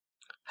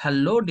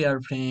Hello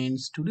dear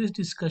friends, today's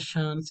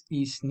discussion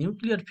is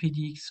nuclear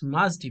physics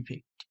mass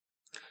defect.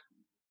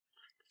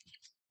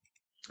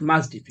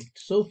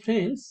 So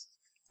friends,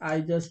 I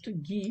just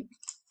give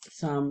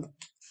some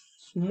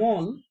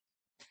small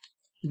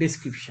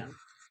description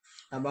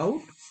about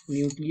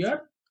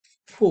nuclear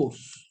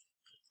force.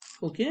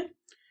 Okay,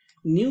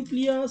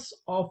 nucleus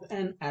of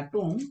an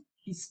atom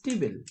is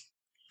stable.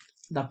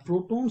 The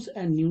protons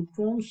and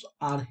neutrons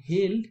are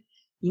held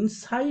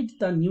inside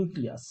the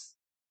nucleus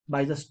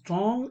by the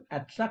strong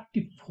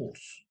attractive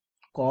force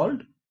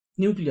called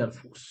nuclear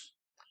force.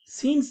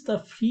 Since the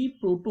free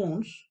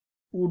protons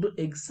would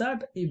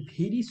exert a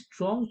very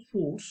strong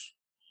force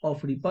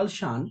of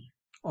repulsion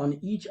on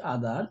each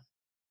other,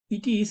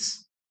 it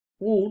is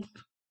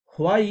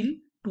worthwhile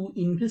to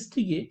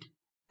investigate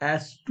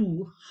as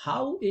to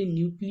how a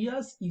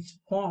nucleus is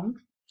formed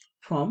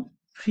from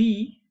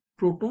free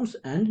protons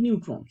and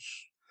neutrons.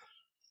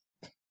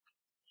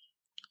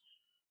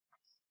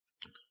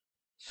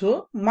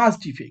 So, mass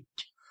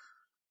defect.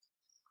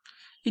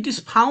 It is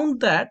found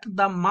that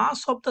the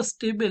mass of a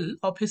stable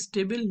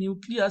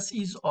nucleus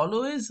is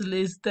always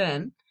less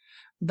than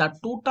the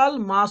total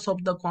mass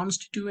of the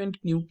constituent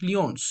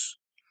nucleons.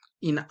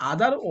 In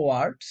other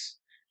words,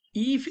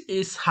 if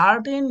a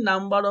certain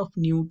number of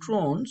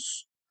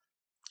neutrons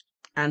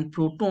and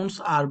protons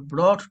are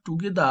brought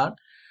together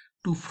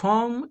to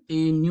form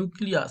a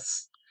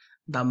nucleus,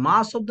 the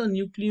mass of the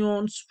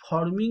nucleons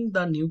forming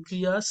the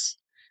nucleus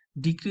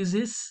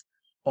decreases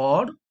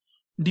or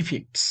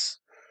defects.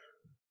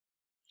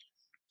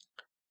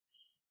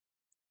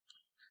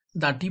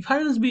 The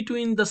difference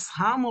between the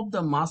sum of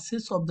the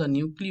masses of the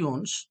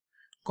nucleons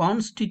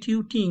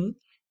constituting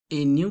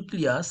a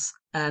nucleus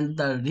and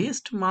the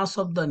rest mass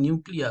of the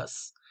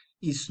nucleus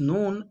is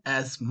known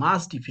as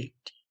mass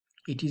defect.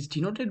 It is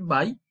denoted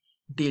by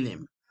del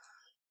M.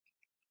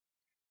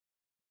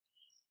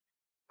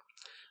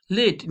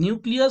 Let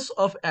nucleus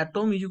of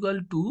atom is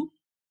equal to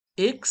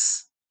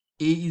X,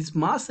 A is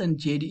mass and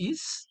Z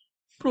is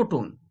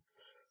proton.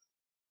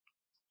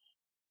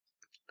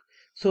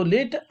 So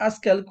let us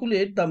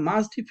calculate the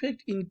mass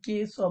defect in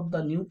case of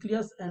the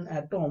nucleus and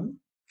atom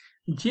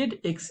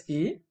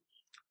ZXA.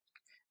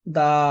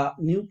 The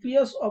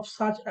nucleus of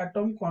such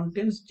atom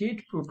contains Z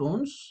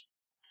protons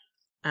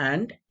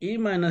and A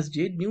minus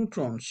Z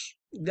neutrons.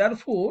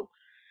 Therefore,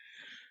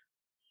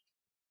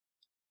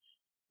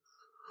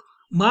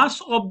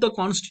 mass of the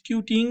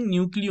constituting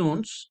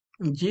nucleons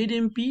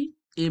ZMP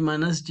A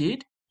minus Z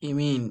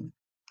Mn.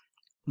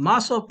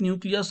 Mass of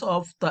nucleus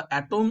of the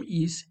atom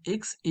is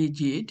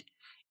XAZ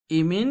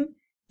Mn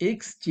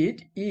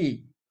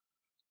XZA.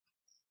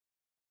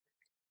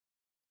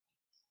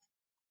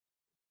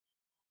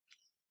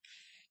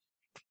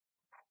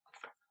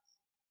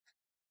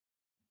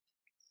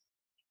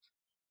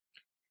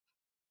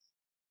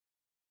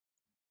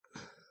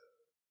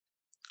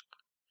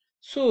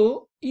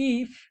 So,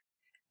 if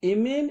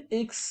Mn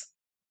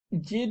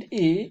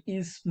XZA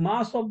is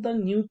mass of the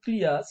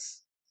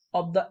nucleus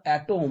of the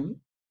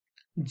atom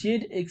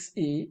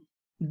ZXA,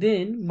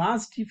 then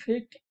mass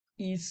defect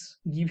is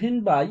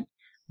given by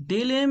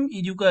del M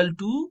is equal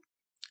to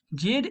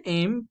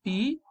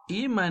ZMP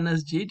A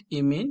minus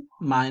ZMN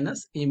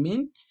minus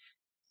Mn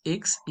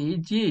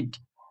XAZ.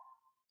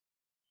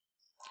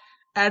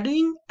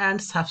 Adding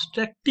and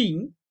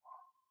subtracting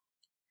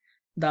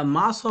the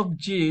mass of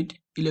Z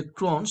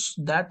electrons,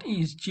 that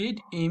is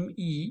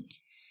ZME,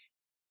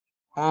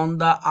 on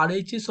the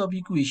RHS of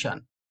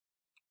equation.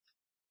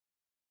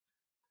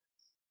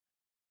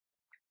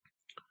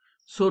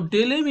 So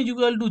del M is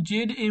equal to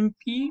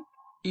ZMP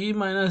A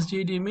minus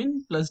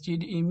ZMN plus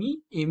ZME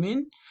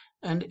Mn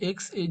and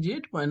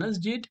XAZ minus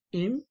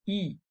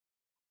ZME.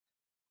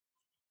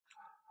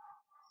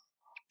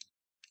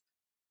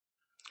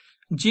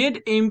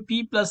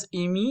 ZMP plus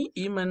Me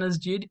A minus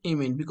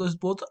ZMN, because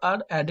both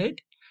are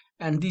added,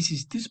 and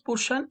this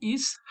portion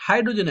is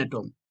hydrogen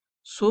atom.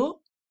 So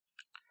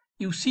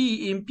you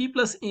see Mp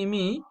plus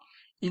Ma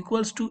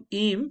equals to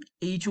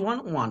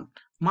MH11,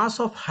 mass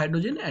of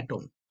hydrogen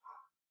atom,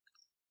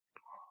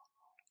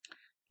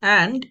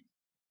 and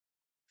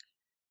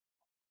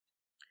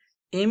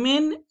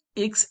Mn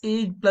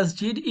XA plus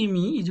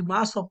ZME is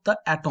mass of the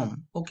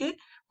atom. Okay,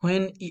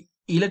 when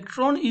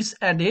electron is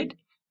added,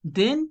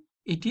 then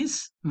it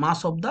is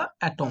mass of the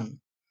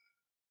atom.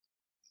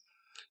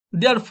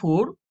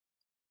 Therefore,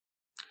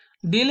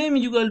 del M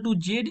is equal to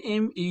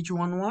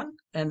ZmH11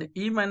 and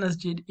A minus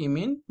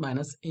ZMN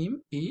minus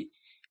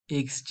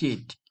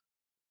MaXZ.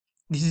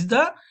 This is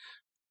the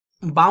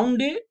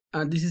bounded,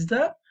 this is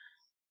the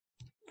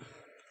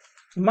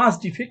mass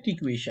defect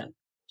equation.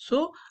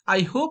 So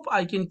I hope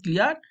I can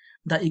clear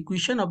the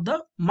equation of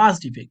the mass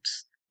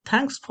defects.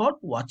 Thanks for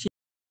watching.